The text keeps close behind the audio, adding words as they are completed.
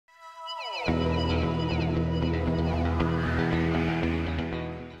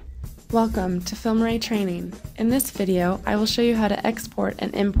Welcome to FilmArray training. In this video, I will show you how to export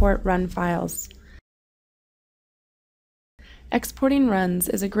and import run files. Exporting runs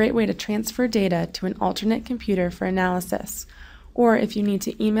is a great way to transfer data to an alternate computer for analysis, or if you need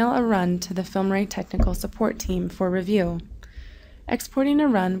to email a run to the FilmArray technical support team for review. Exporting a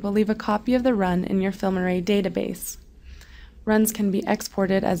run will leave a copy of the run in your FilmArray database. Runs can be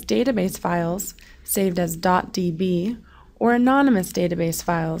exported as database files, saved as .db, or anonymous database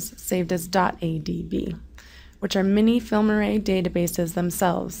files, saved as .adb, which are mini FilmArray databases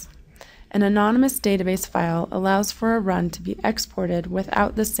themselves. An anonymous database file allows for a run to be exported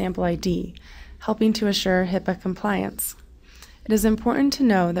without the sample ID, helping to assure HIPAA compliance. It is important to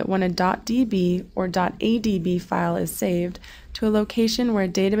know that when a .db or .adb file is saved to a location where a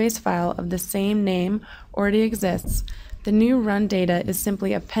database file of the same name already exists, the new run data is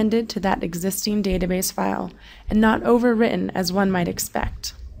simply appended to that existing database file and not overwritten as one might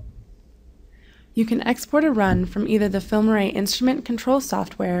expect. You can export a run from either the FilmArray instrument control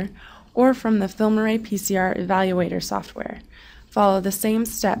software or from the FilmArray PCR evaluator software. Follow the same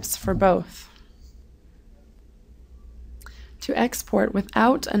steps for both. To export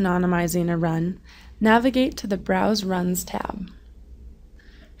without anonymizing a run, navigate to the Browse Runs tab.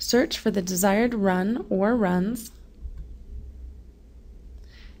 Search for the desired run or runs.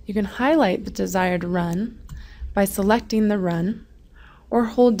 You can highlight the desired run by selecting the run, or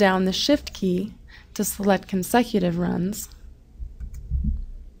hold down the Shift key to select consecutive runs,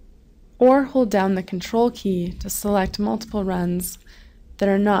 or hold down the Control key to select multiple runs that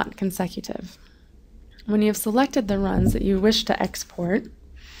are not consecutive. When you have selected the runs that you wish to export,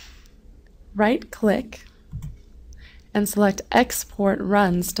 right-click and select Export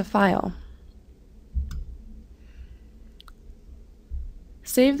Runs to File.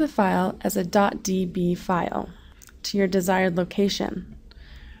 Save the file as a .db file to your desired location.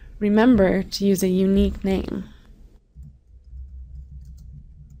 Remember to use a unique name.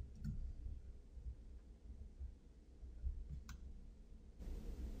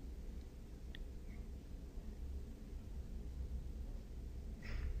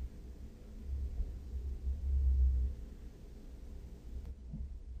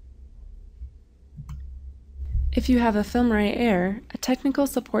 If you have a FilmArray error, a technical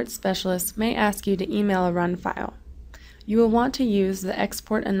support specialist may ask you to email a run file. You will want to use the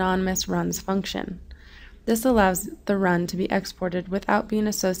Export Anonymous Runs function. This allows the run to be exported without being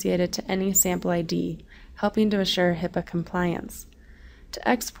associated to any sample ID, helping to assure HIPAA compliance. To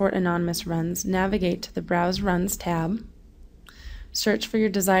export anonymous runs, navigate to the Browse Runs tab, search for your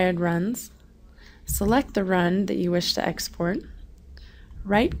desired runs, select the run that you wish to export,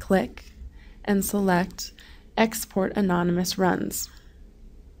 right-click, and select Export Anonymous Runs.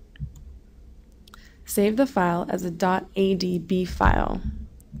 Save the file as a .adb file.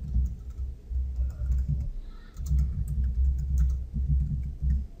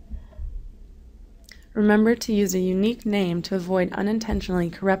 Remember to use a unique name to avoid unintentionally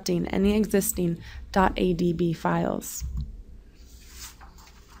corrupting any existing .adb files.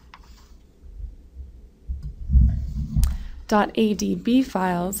 .adb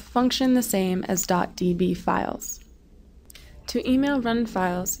files function the same as .db files. To email run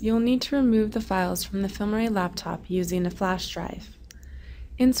files, you'll need to remove the files from the FilmArray laptop using a flash drive.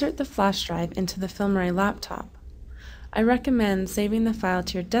 Insert the flash drive into the FilmArray laptop. I recommend saving the file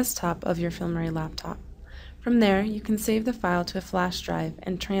to your desktop of your FilmArray laptop. From there, you can save the file to a flash drive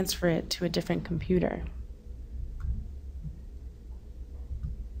and transfer it to a different computer.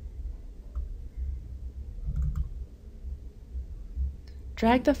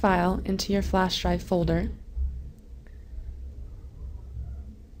 Drag the file into your flash drive folder,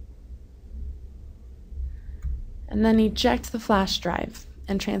 and then eject the flash drive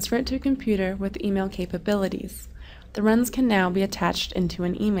and transfer it to a computer with email capabilities. The runs can now be attached into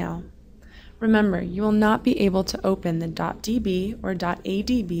an email. Remember, you will not be able to open the .db or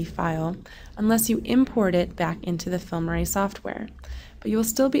 .adb file unless you import it back into the FilmArray software, but you will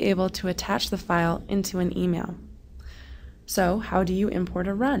still be able to attach the file into an email. So, how do you import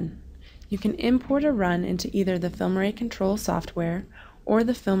a run? You can import a run into either the FilmArray control software or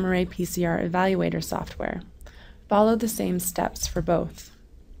the FilmArray PCR evaluator software. Follow the same steps for both.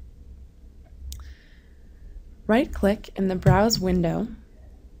 Right-click in the Browse window,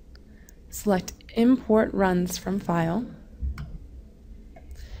 select Import Runs from File,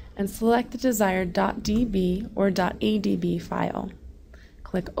 and select the desired .db or .adb file.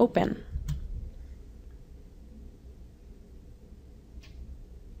 Click Open.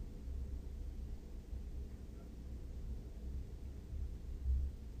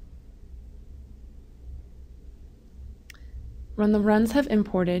 When the runs have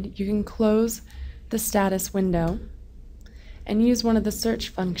imported, you can close the status window and use one of the search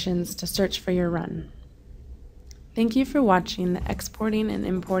functions to search for your run. Thank you for watching the Exporting and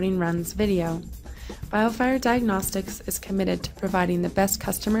Importing Runs video. BioFire Diagnostics is committed to providing the best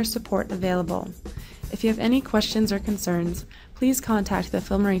customer support available. If you have any questions or concerns, please contact the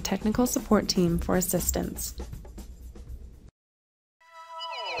FilmArray technical support team for assistance.